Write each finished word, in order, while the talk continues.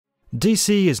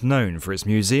DC is known for its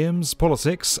museums,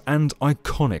 politics, and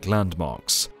iconic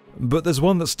landmarks. But there's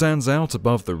one that stands out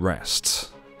above the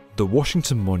rest: the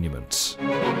Washington Monument.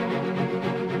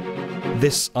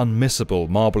 This unmissable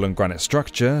marble and granite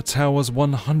structure towers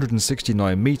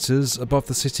 169 metres above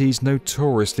the city's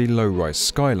notoriously low-rise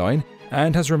skyline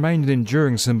and has remained an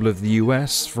enduring symbol of the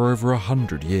US for over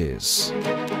 100 years.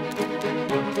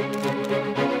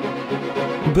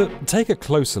 But take a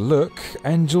closer look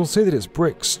and you'll see that its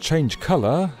bricks change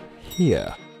colour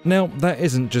here. Now, that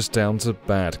isn't just down to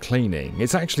bad cleaning,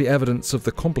 it's actually evidence of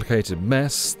the complicated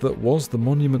mess that was the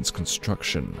monument's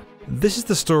construction. This is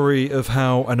the story of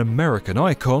how an American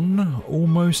icon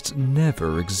almost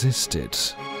never existed.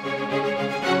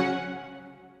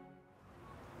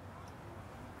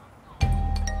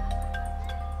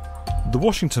 The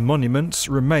Washington Monument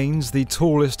remains the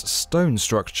tallest stone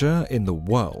structure in the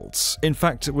world. In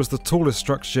fact, it was the tallest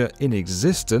structure in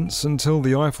existence until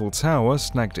the Eiffel Tower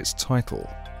snagged its title.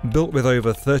 Built with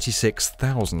over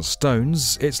 36,000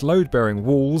 stones, its load-bearing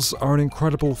walls are an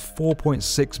incredible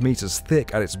 4.6 metres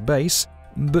thick at its base,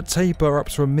 but taper up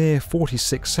to a mere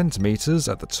 46 centimetres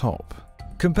at the top.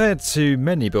 Compared to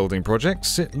many building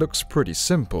projects, it looks pretty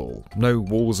simple. No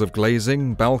walls of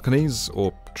glazing, balconies,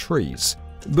 or trees.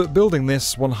 But building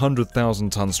this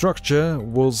 100,000-ton structure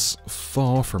was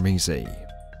far from easy.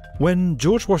 When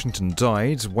George Washington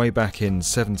died way back in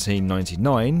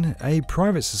 1799, a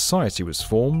private society was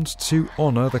formed to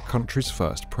honour the country's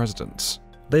first president.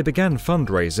 They began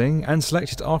fundraising and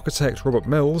selected architect Robert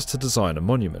Mills to design a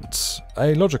monument.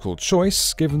 A logical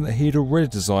choice, given that he'd already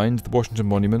designed the Washington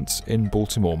Monument in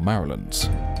Baltimore, Maryland.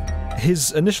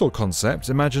 His initial concept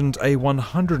imagined a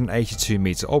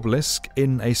 182-metre obelisk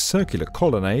in a circular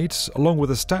colonnade, along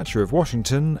with a statue of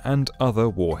Washington and other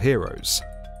war heroes.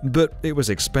 But it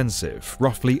was expensive,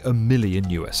 roughly $1 million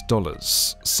US.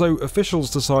 So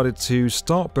officials decided to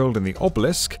start building the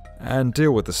obelisk and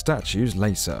deal with the statues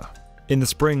later. In the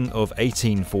spring of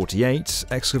 1848,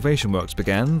 excavation works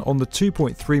began on the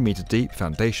 2.3-metre deep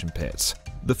foundation pit.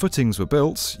 The footings were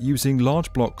built using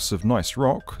large blocks of gneiss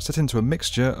rock set into a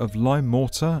mixture of lime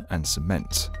mortar and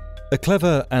cement. A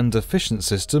clever and efficient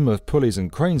system of pulleys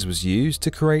and cranes was used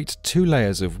to create 2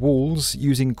 layers of walls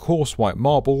using coarse white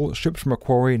marble shipped from a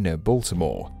quarry near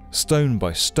Baltimore. Stone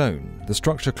by stone, the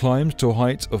structure climbed to a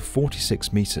height of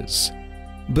 46 metres.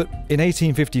 But in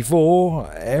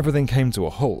 1854, everything came to a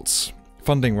halt.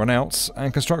 Funding ran out,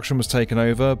 and construction was taken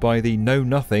over by the Know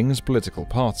Nothings political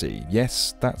party.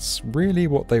 Yes, that's really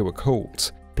what they were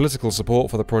called. Political support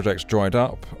for the project dried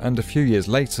up, and a few years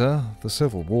later, the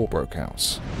Civil War broke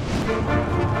out.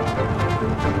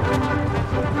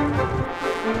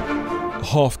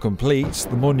 Half complete,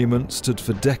 the monument stood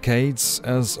for decades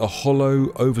as a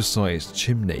hollow, oversized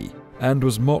chimney, and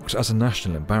was mocked as a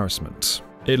national embarrassment.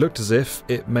 It looked as if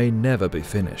it may never be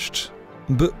finished.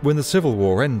 But when the Civil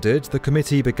War ended, the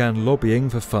committee began lobbying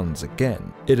for funds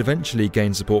again. It eventually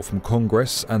gained support from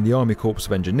Congress and the Army Corps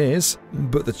of Engineers,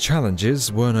 but the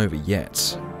challenges weren't over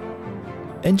yet.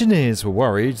 Engineers were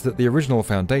worried that the original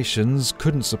foundations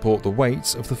couldn't support the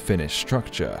weight of the finished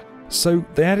structure, so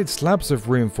they added slabs of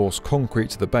reinforced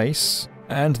concrete to the base,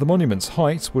 and the monument's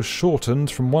height was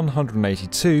shortened from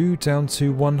 182 down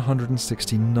to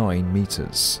 169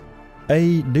 metres.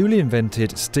 A newly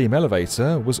invented steam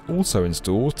elevator was also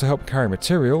installed to help carry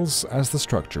materials as the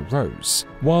structure rose.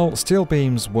 While steel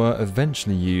beams were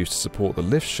eventually used to support the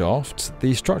lift shaft,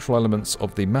 the structural elements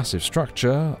of the massive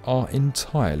structure are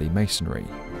entirely masonry.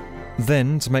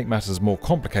 Then, to make matters more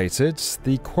complicated,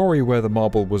 the quarry where the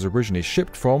marble was originally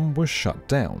shipped from was shut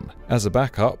down. As a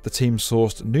backup, the team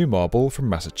sourced new marble from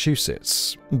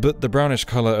Massachusetts. But the brownish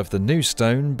colour of the new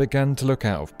stone began to look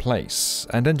out of place,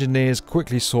 and engineers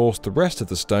quickly sourced the rest of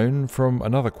the stone from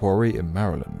another quarry in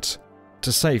Maryland.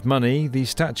 To save money, the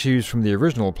statues from the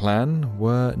original plan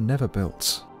were never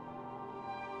built.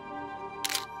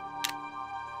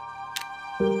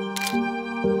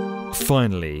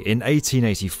 Finally, in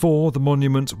 1884, the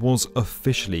monument was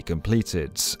officially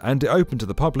completed, and it opened to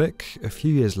the public a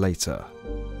few years later.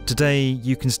 Today,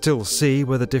 you can still see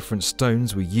where the different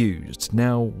stones were used,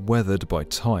 now weathered by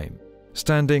time,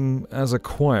 standing as a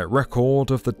quiet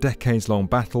record of the decades-long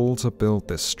battle to build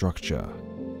this structure.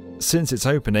 Since its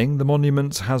opening, the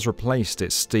monument has replaced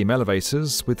its steam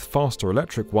elevators with faster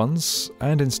electric ones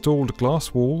and installed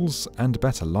glass walls and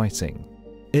better lighting.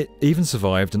 It even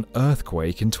survived an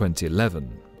earthquake in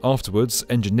 2011. Afterwards,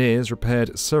 engineers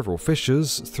repaired several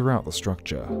fissures throughout the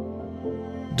structure.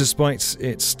 Despite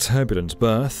its turbulent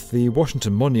birth, the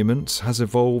Washington Monument has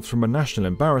evolved from a national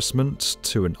embarrassment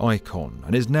to an icon,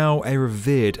 and is now a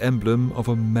revered emblem of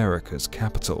America's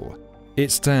capital. It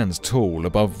stands tall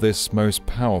above this most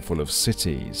powerful of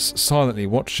cities, silently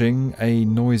watching a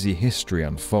noisy history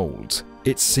unfold.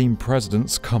 It's seen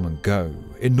presidents come and go,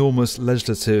 enormous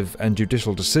legislative and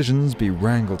judicial decisions be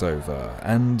wrangled over,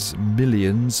 and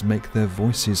millions make their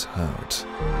voices heard.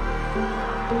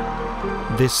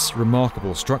 This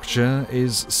remarkable structure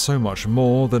is so much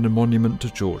more than a monument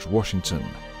to George Washington.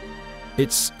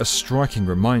 It's a striking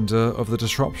reminder of the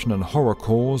disruption and horror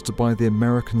caused by the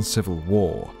American Civil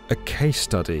War, a case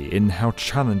study in how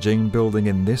challenging building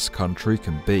in this country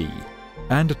can be,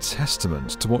 and a testament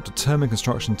to what determined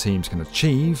construction teams can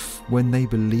achieve when they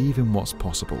believe in what's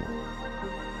possible.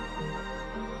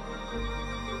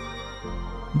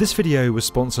 This video was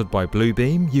sponsored by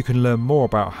Bluebeam. You can learn more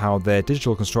about how their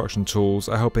digital construction tools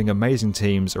are helping amazing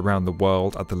teams around the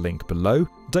world at the link below.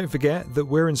 Don't forget that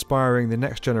we're inspiring the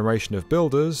next generation of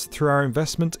builders through our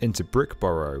investment into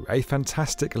BrickBorrow, a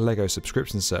fantastic LEGO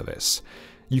subscription service.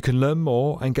 You can learn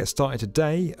more and get started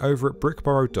today over at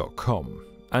brickborrow.com.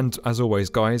 And as always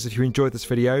guys, if you enjoyed this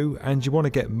video and you want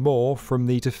to get more from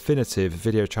the definitive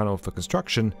video channel for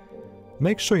construction,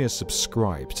 make sure you're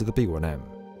subscribed to the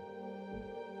B1M.